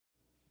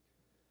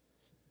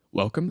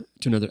Welcome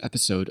to another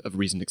episode of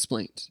Reason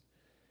Explained.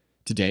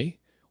 Today,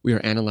 we are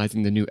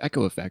analyzing the new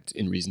echo effect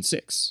in Reason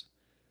 6.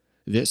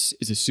 This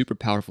is a super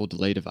powerful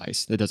delay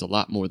device that does a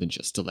lot more than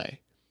just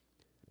delay.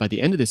 By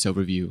the end of this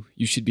overview,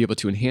 you should be able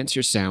to enhance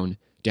your sound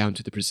down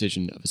to the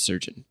precision of a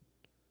surgeon.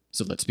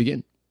 So let's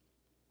begin.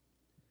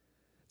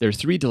 There are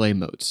three delay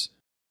modes.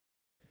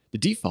 The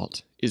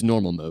default is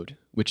normal mode,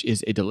 which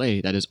is a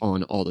delay that is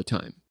on all the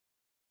time.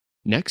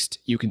 Next,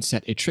 you can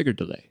set a trigger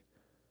delay.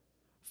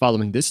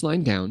 Following this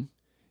line down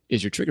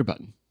is your trigger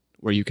button,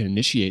 where you can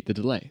initiate the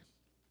delay.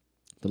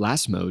 The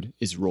last mode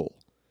is roll.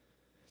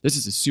 This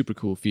is a super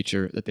cool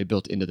feature that they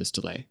built into this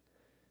delay.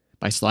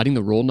 By sliding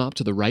the roll knob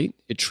to the right,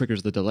 it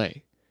triggers the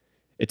delay.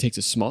 It takes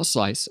a small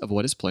slice of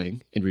what is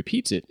playing and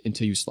repeats it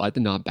until you slide the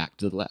knob back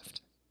to the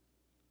left.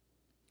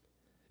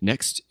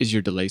 Next is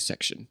your delay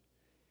section.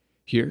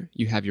 Here,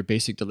 you have your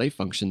basic delay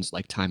functions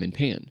like time and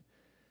pan.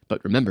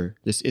 But remember,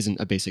 this isn't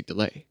a basic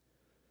delay.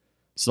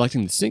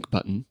 Selecting the sync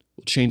button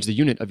will change the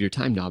unit of your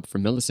time knob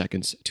from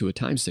milliseconds to a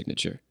time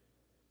signature.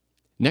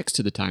 Next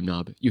to the time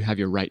knob, you have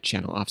your right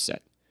channel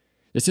offset.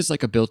 This is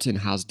like a built-in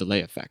house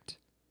delay effect.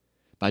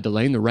 By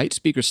delaying the right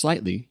speaker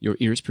slightly, your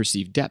ears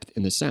perceive depth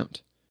in the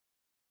sound.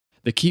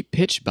 The keep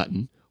pitch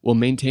button will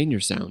maintain your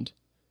sound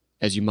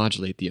as you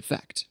modulate the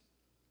effect.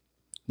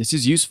 This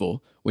is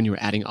useful when you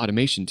are adding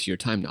automation to your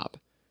time knob.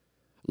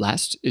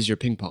 Last is your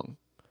ping pong.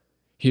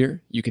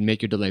 Here, you can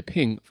make your delay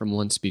ping from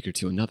one speaker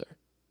to another.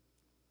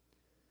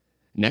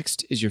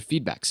 Next is your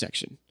feedback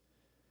section.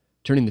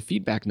 Turning the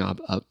feedback knob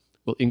up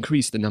will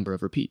increase the number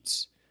of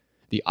repeats.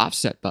 The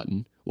offset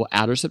button will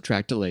add or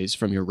subtract delays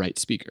from your right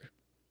speaker.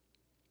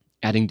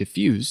 Adding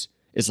diffuse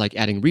is like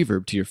adding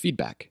reverb to your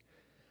feedback.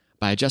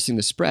 By adjusting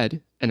the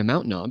spread and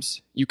amount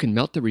knobs, you can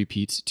melt the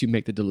repeats to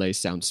make the delay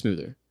sound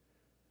smoother.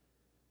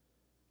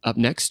 Up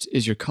next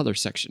is your color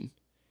section.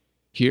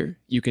 Here,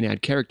 you can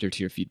add character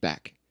to your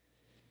feedback.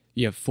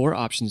 You have four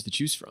options to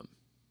choose from.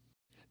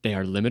 They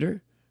are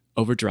limiter,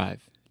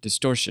 overdrive,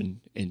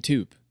 distortion, and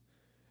tube.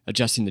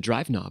 Adjusting the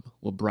drive knob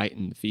will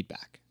brighten the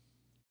feedback.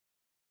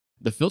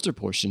 The filter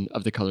portion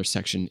of the color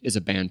section is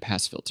a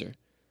bandpass filter.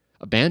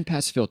 A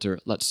bandpass filter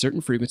lets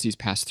certain frequencies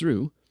pass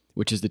through,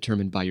 which is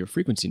determined by your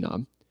frequency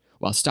knob,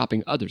 while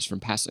stopping others from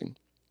passing.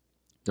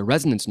 The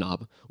resonance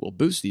knob will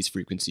boost these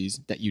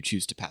frequencies that you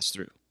choose to pass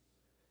through.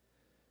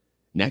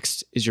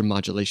 Next is your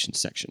modulation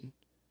section.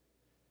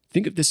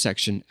 Think of this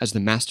section as the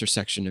master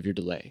section of your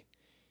delay.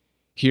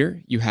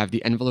 Here you have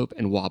the envelope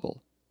and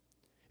wobble.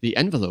 The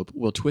envelope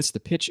will twist the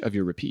pitch of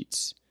your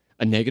repeats.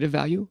 A negative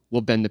value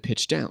will bend the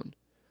pitch down,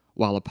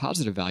 while a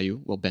positive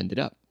value will bend it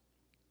up.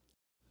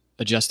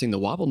 Adjusting the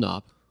wobble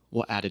knob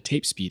will add a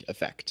tape speed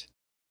effect.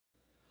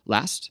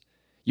 Last,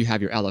 you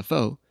have your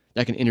LFO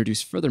that can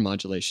introduce further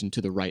modulation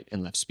to the right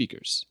and left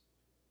speakers.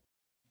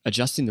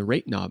 Adjusting the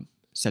rate knob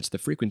sets the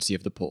frequency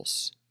of the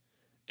pulse,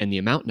 and the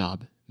amount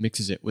knob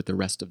mixes it with the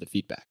rest of the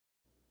feedback.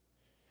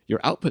 Your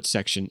output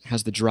section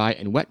has the dry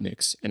and wet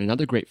mix and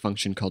another great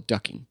function called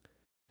ducking.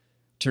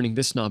 Turning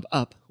this knob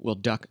up will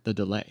duck the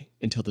delay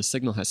until the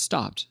signal has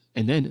stopped,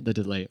 and then the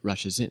delay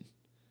rushes in.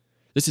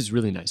 This is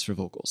really nice for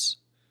vocals.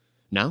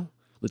 Now,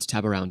 let's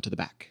tab around to the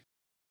back.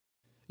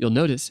 You'll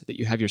notice that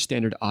you have your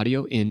standard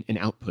audio in and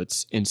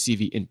outputs and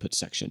CV input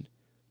section.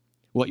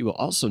 What you will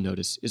also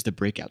notice is the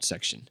breakout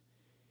section.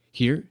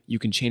 Here, you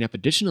can chain up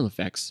additional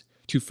effects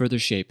to further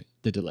shape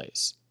the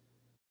delays.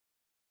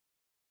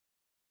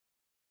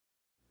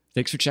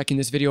 Thanks for checking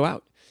this video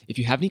out. If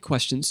you have any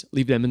questions,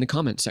 leave them in the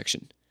comment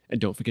section. And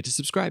don't forget to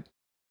subscribe.